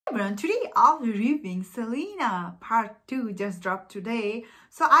everyone, today I'll be reviewing Selena Part 2 just dropped today.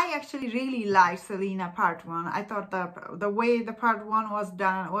 So I actually really liked Selena Part 1. I thought the way the Part 1 was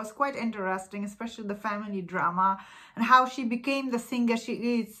done was quite interesting, especially the family drama and how she became the singer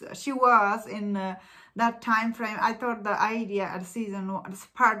she was in that time frame. I thought the idea at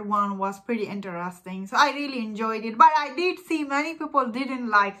Part 1 was pretty interesting. So I really enjoyed it. But I did see many people didn't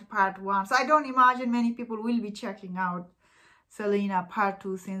like Part 1. So I don't imagine many people will be checking out Selena Part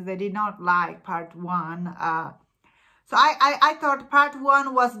 2 since they did not like Part 1. So I thought Part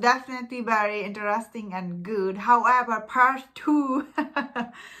 1 was definitely very interesting and good. However, Part 2,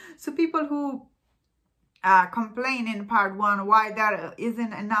 so people who complain in Part 1 why there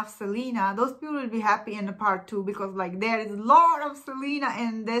isn't enough Selena, those people will be happy in the Part 2 because like there is a lot of Selena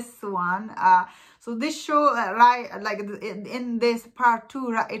in this one. So this show, in this Part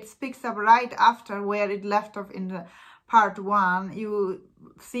 2, it picks up right after where it left off in the Part 1. You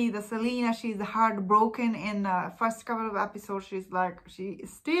see the Selena, she's heartbroken in the first couple of episodes. She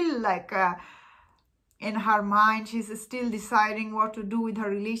is still in her mind, she's still deciding what to do with her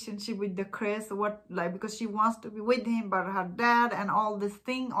relationship with the Chris, because she wants to be with him, but her dad and all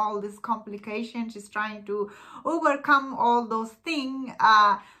this complication, she's trying to overcome all those things.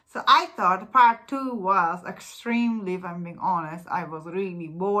 So I thought Part 2 was extremely, if I'm being honest, I was really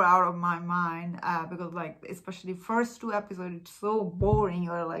bored out of my mind because especially first 2 episodes, it's so boring.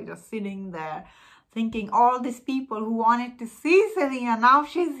 You're just sitting there thinking all these people who wanted to see Selena, now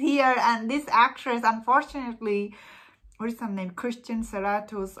she's here. And this actress, unfortunately, what is her name? Christian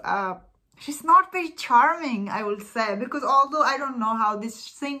Serratos. She's not very charming, I will say, because although I don't know how this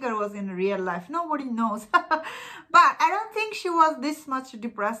singer was in real life, nobody knows. But I don't think she was this much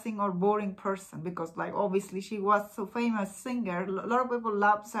depressing or boring person because obviously she was so famous singer. A lot of people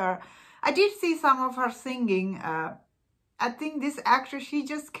loves her. I did see some of her singing. I think this actress, she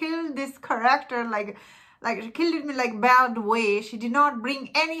just killed this character, she killed it in bad way. She did not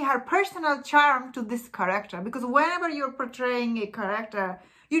bring her personal charm to this character, because whenever you're portraying a character,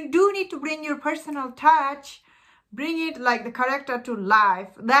 you do need to bring your personal touch, bring it the character to life.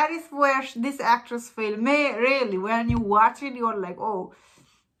 That is where this actress failed. Really, when you watch it, you're like, oh,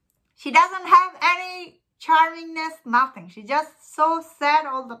 she doesn't have any charmingness, nothing. She just so sad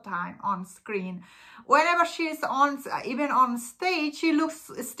all the time on screen. Whenever she's even on stage, she looks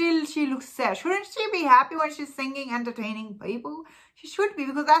sad. Shouldn't she be happy when she's singing, entertaining people? She should be,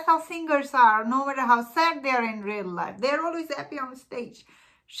 because that's how singers are. No matter how sad they are in real life, they're always happy on stage.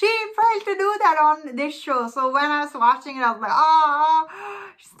 She failed to do that on this show. So when I was watching it, I was like, oh,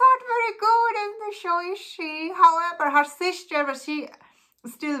 she's not very good in the show, is she? However, her sister, but she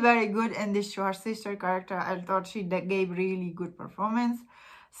still very good in this show. Her sister character, I thought she gave really good performance.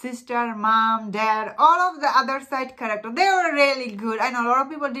 Sister, mom, dad, all of the other side characters, they were really good. I know a lot of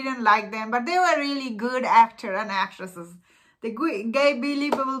people didn't like them, but they were really good actors and actresses. They gave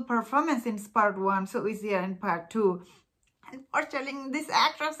believable performance in Part 1, so it's here in Part 2. Unfortunately, this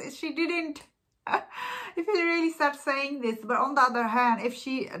actress, she didn't. If you really start saying this, but on the other hand, if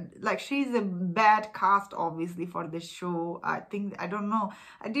she she's a bad cast obviously for this show. I don't know,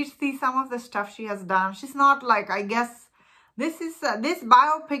 I did see some of the stuff she has done. She's not I guess this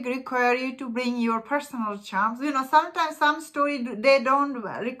biopic require you to bring your personal charms. Sometimes some story they don't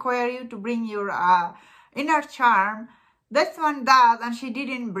require you to bring your inner charm. This one does, and she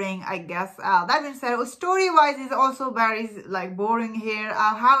didn't bring, I guess. That being said, story-wise is also very, boring here.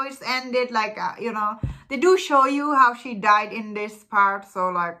 How it's ended, they do show you how she died in this part.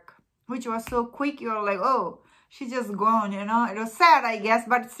 So, which was so quick. You're like, oh, she's just gone, It was sad, I guess,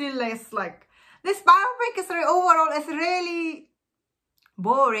 but still, it's this biopic is overall, it's really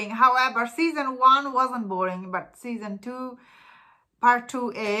boring. However, Season 1 wasn't boring, but Season 2... Part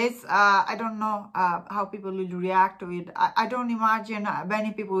 2 is, I don't know how people will react to it. I don't imagine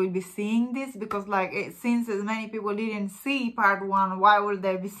many people will be seeing this because since many people didn't see Part 1, why would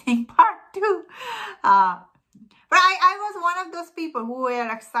they be seeing Part 2? But I was one of those people who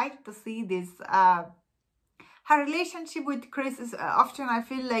were excited to see this. Her relationship with Chris is often, I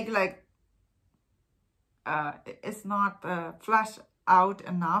feel it's not fleshed out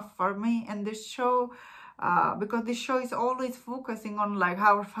enough for me in this show. Because this show is always focusing on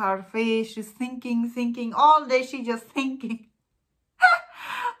how her face, she's thinking all day, she's just thinking.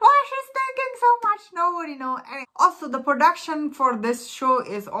 Why she's thinking so much, nobody knows. Also, the production for this show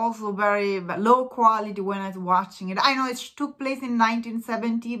is also very low quality when I was watching it. I know it took place in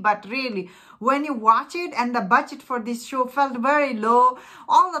 1970, but really, when you watch it, and the budget for this show felt very low.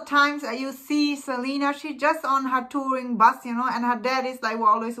 All the times you see Selena, she's just on her touring bus, and her dad is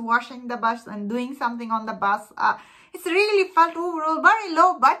always washing the bus and doing something on the bus. It's really felt overall very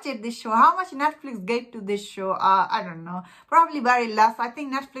low budget, this show. How much Netflix gave to this show? I don't know. Probably very less. I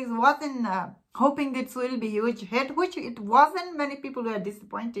think Netflix wasn't hoping this will be a huge hit, which it wasn't. Many people were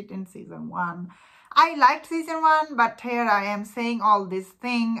disappointed in season 1. I liked season 1, but here I am saying all this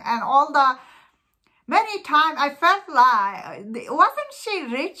thing and all the many times I felt like, wasn't she a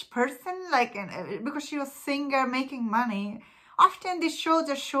rich person? Like, because she was singer making money. Often this show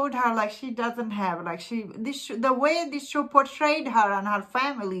just showed her like she doesn't have, like the way this show portrayed her and her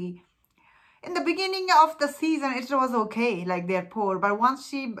family. In the beginning of the season, it was okay, like they're poor. But once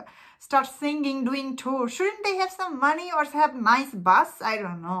she starts singing, doing tours, shouldn't they have some money or have nice bus? I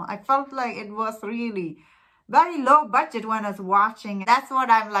don't know. I felt like it was really very low budget when I was watching. That's what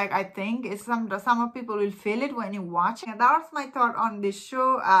I'm like, I think. Is some of people will feel it when you watch. And that was my thought on this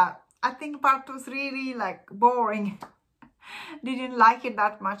show. I think part 2 was really like boring. Didn't like it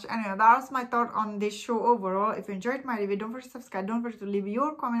that much. Anyway, that was my thought on this show overall. If you enjoyed my review, don't forget to subscribe. Don't forget to leave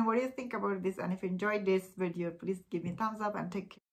your comment. What do you think about this? And if you enjoyed this video, please give me a thumbs up and take care.